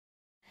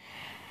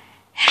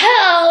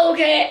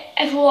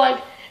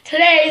everyone,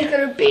 today is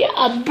going to be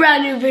a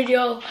brand new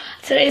video.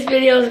 Today's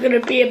video is going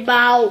to be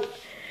about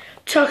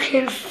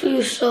talking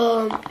through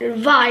some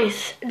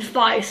advice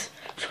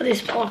for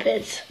these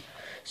puppets.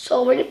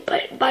 So when you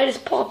buy these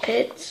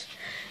puppets,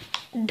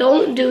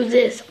 don't do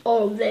this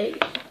all day,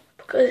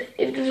 because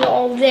if you do it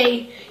all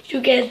day, you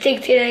get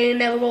addicted and you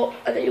never go,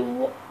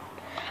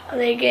 and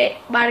they get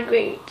bad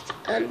grades,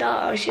 and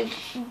that actually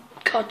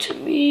got to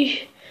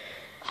me.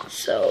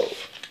 So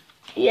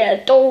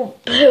yeah,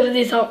 don't play with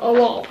these a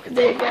lot because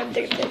they get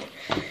addicted.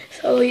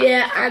 So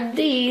yeah, and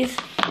these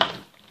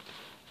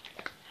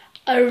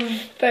are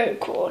very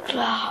cool.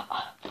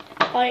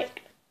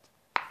 Like,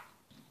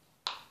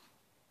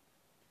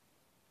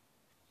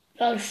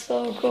 that's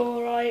so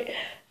cool, right?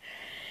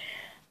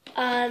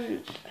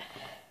 And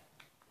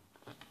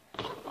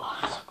oh,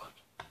 that's so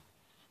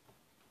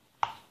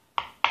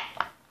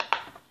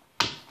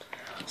good.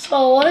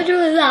 So what I do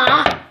is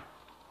that.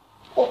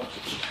 Oh,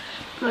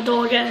 my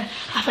dog again.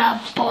 I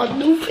have bought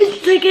new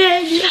fidgets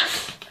again.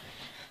 Yes.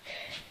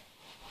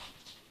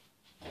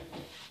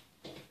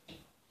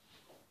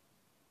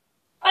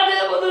 I did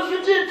it with the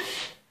fidgets.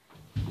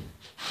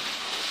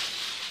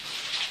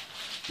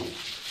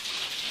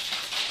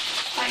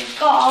 I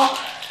got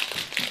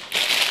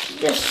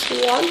this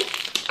one.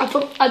 I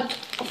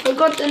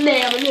forgot the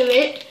name. I knew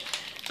it,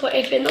 but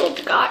if you know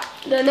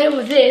the name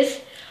of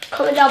this,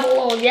 comment down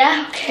below.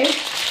 Yeah. Okay.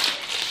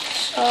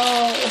 So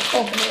let's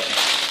open it.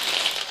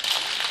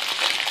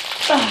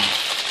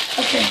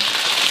 Okay.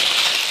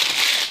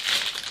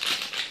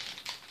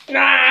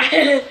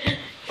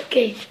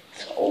 Okay,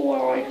 so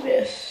we're like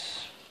this.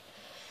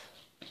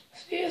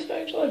 See, it's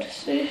very good.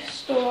 See,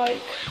 so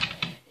like,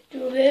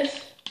 do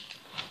this.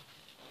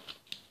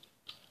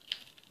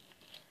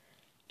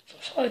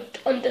 So like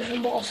on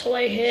different balls. So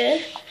like here,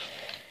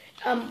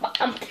 I'm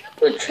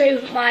going to trade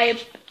with my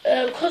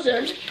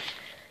cousin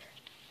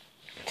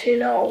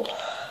to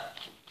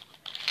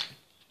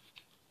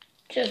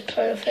just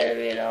play with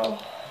him,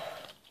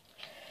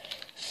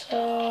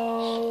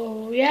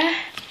 So yeah,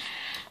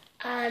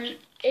 and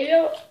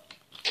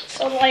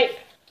so like,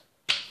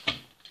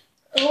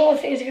 there's a lot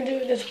of things you can do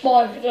with this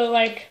ball. You can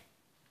like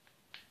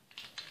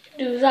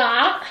do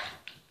that,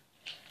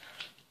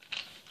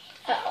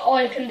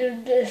 or you can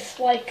do this,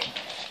 like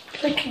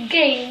pick a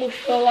game with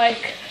your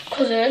like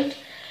cousin,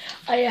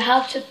 and you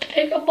have to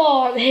pick a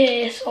ball on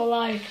here. So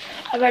like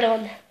a red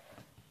one,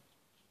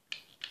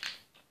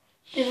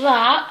 do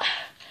that,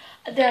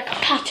 and then like a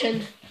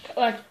pattern,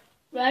 like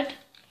red,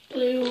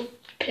 blue,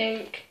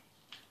 pink,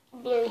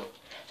 blue,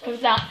 so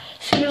like that.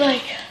 So you're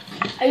like,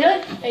 are you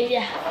good?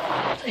 Yeah.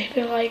 So you'd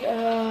be like,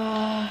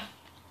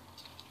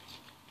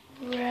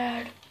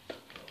 red,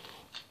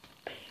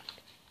 blue, pink.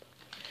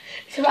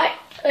 So like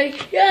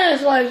yeah,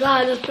 it's like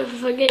that. Just perfect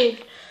for a game.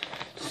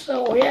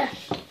 So yeah,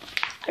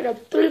 I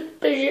got 3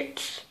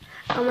 fidgets.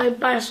 I might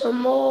buy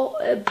some more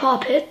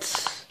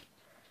puppets.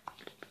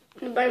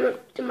 It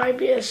might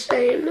be the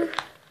same.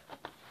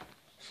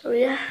 So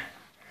yeah.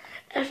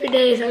 Every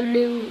day is a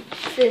new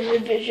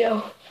fidget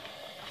video.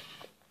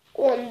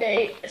 One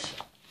day is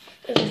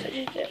a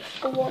fidget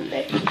for one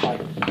day.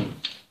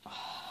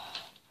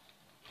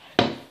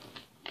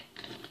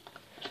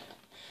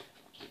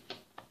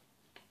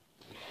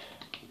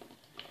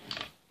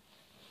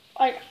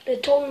 Like they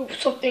told me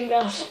something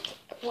that's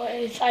what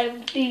inside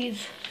of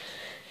these.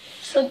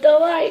 So they're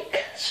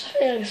like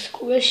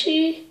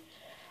squishy.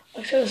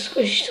 Like so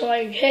squishy, so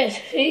like here,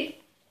 see?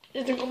 It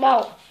doesn't come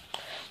out.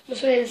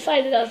 So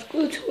inside it, that's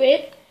glued to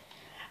it.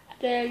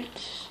 Then,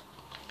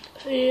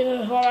 see,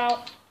 it'll fall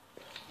out.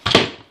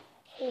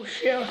 Oh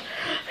shit.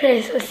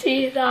 Okay, so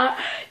see that?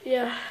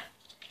 Yeah.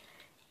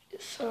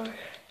 So,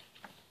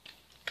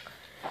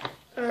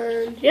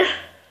 and yeah.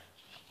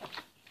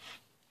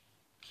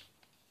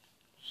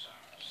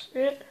 See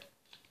it?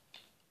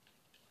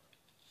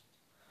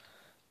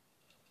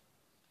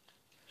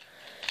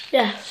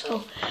 Yeah,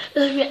 so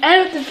this is the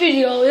end of the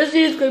video. This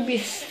is going to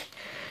be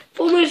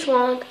 4 minutes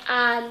long,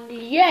 and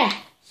yeah,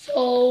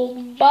 so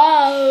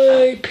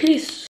bye, peace.